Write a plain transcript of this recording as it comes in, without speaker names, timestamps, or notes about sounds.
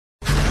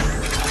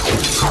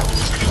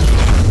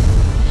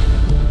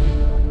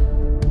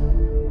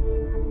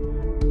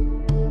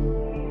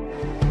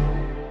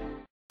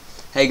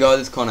Hey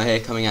guys, it's Connor here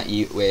coming at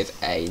you with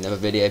another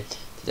video.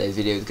 Today's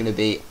video is going to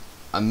be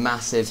a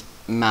massive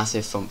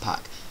font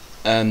pack.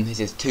 This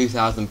is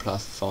 2,000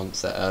 plus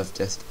fonts that I've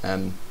just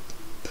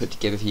put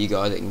together for you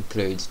guys. It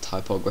includes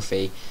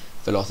typography,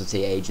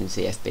 velocity,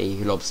 agency,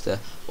 FB, lobster,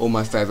 all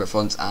my favourite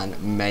fonts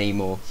and many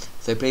more.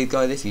 So please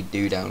guys, if you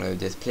do download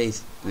this,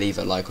 please leave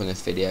a like on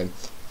this video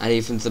and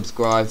even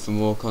subscribe for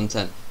more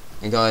content.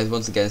 And guys,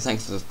 once again,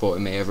 thanks for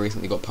supporting me. I've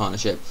recently got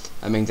partnership.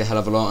 That means a hell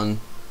of a lot, and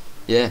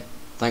yeah,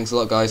 thanks a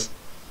lot guys.